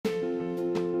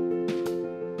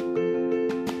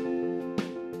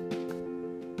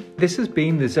This has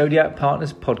been the Zodiac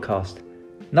Partners podcast.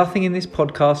 Nothing in this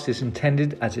podcast is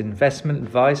intended as investment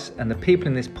advice, and the people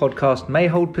in this podcast may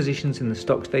hold positions in the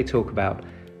stocks they talk about.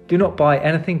 Do not buy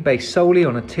anything based solely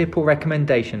on a tip or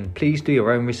recommendation. Please do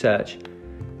your own research.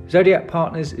 Zodiac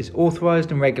Partners is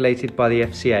authorised and regulated by the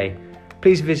FCA.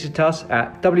 Please visit us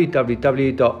at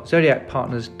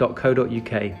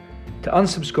www.zodiacpartners.co.uk. To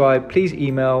unsubscribe, please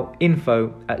email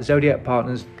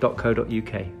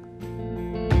info@zodiacpartners.co.uk.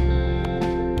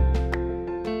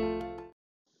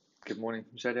 Good morning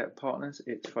from Zodiac Partners.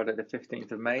 It's Friday the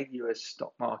 15th of May. US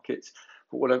stock markets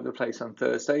were all over the place on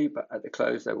Thursday, but at the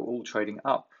close they were all trading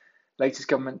up. Latest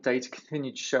government data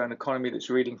continued to show an economy that's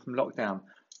reeling from lockdown.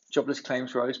 Jobless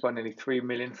claims rose by nearly 3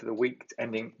 million for the week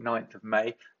ending 9th of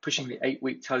May, pushing the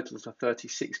 8-week total to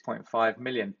 36.5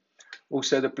 million.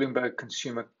 Also, the Bloomberg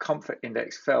Consumer Comfort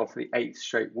Index fell for the 8th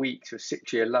straight week to a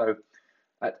 6-year low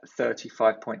at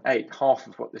 35.8, half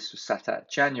of what this was sat at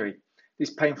January.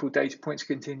 These painful data points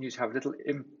continue to have little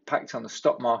impact on the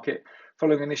stock market.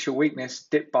 Following initial weakness,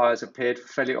 dip buyers appeared for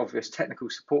fairly obvious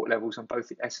technical support levels on both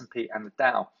the S&P and the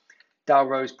Dow. Dow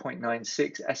rose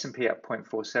 0.96, S&P up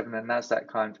 0.47, and Nasdaq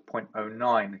climbed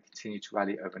 0.09 and continued to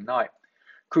rally overnight.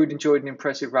 Crude enjoyed an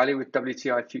impressive rally with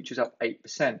WTI futures up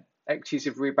 8%. Equities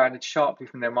have rebounded sharply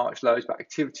from their March lows, but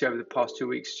activity over the past 2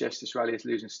 weeks suggests this rally is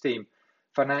losing steam.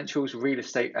 Financials, real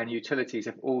estate, and utilities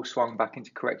have all swung back into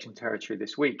correction territory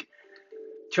this week.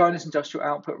 China's industrial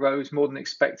output rose more than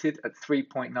expected at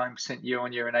 3.9%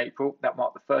 year-on-year in April. That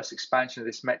marked the first expansion of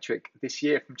this metric this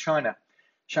year from China.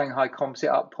 Shanghai Composite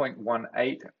up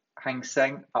 0.18, Hang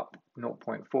Seng up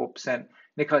 0.4%,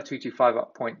 Nikkei 225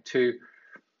 up 0.2%,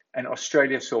 and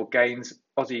Australia saw gains.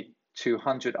 Aussie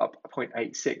 200 up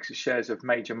 0.86%. Shares of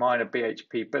major miner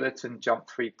BHP Billiton jumped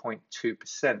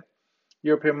 3.2%.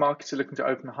 European markets are looking to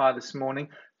open higher this morning.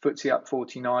 FTSE up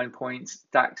 49 points,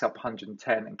 DAX up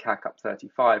 110, and CAC up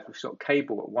 35. We've got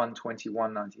cable at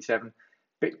 121.97,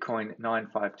 Bitcoin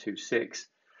 9526,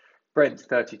 Brent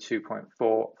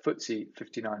 32.4, FTSE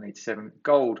 59.87,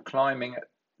 gold climbing at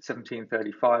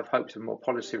 17.35, hopes of more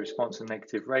policy response and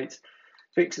negative rates,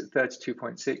 VIX at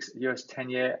 32.6, US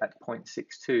 10-year at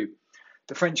 0.62.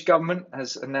 The French government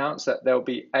has announced that there will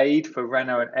be aid for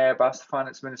Renault and Airbus.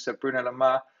 Finance Minister Bruno Le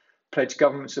Maire pledged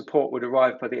government support would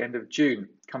arrive by the end of June.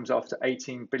 Comes after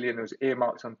 18 billion was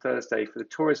earmarked on Thursday for the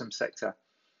tourism sector.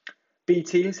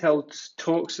 BT has held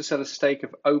talks to sell a stake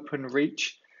of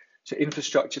Openreach to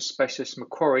infrastructure specialist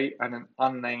Macquarie and an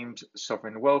unnamed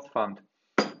sovereign wealth fund.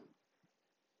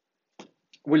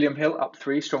 William Hill up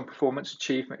 3, strong performance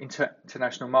achieved in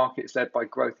international markets led by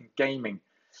growth in gaming.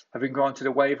 Having granted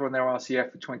a waiver on their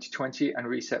RCF for 2020 and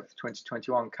reset for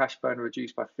 2021, cash burn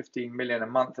reduced by 15 million a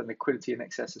month and liquidity in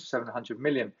excess of 700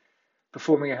 million.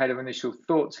 Performing ahead of initial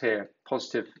thoughts here,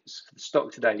 positive for the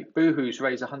stock today. Boohoo's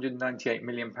raised £198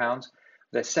 million,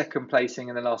 their second placing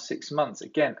in the last 6 months.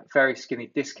 Again, a very skinny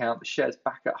discount. The shares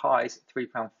back at highs at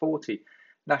 £3.40.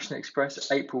 National Express,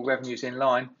 April revenues in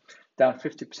line, down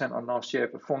 50% on last year,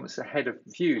 performance ahead of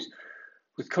views.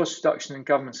 With cost reduction and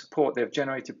government support, they have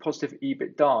generated positive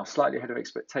EBITDA, slightly ahead of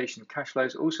expectation. Cash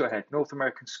flows also ahead. North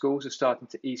American schools are starting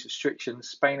to ease restrictions.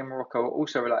 Spain and Morocco are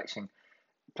also relaxing,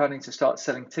 planning to start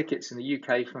selling tickets in the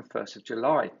UK from 1st of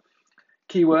July.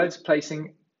 Keywords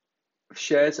placing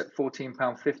shares at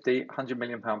 £14.50, £100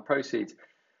 million proceeds.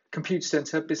 Computer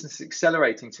Centre business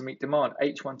accelerating to meet demand.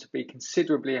 H1 to be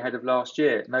considerably ahead of last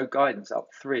year. No guidance, up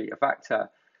 3. Avacta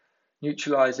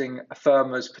neutralising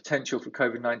Afirma's potential for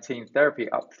COVID-19 therapy,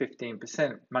 up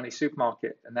 15%. Money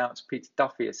Supermarket announced Peter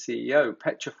Duffy as CEO.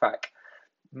 Petrofac,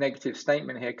 negative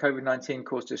statement here. COVID-19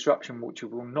 caused disruption which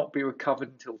will not be recovered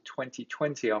until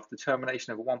 2020 after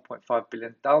termination of a $1.5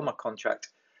 billion Dalma contract.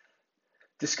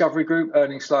 Discovery Group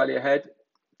earnings slightly ahead.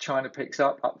 China picks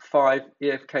up 5.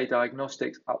 EFK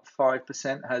Diagnostics up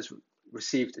 5%, has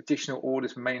received additional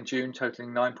orders for May and June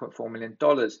totaling $9.4 million.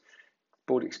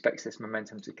 Board expects this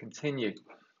momentum to continue.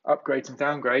 Upgrades and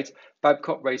downgrades.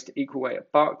 Babcock raised to equal weight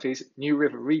at Barclays. New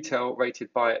River Retail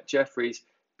rated buy at Jefferies.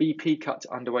 BP cut to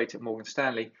underweight at Morgan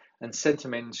Stanley. And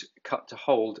Centamin's cut to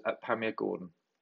hold at Panmure Gordon.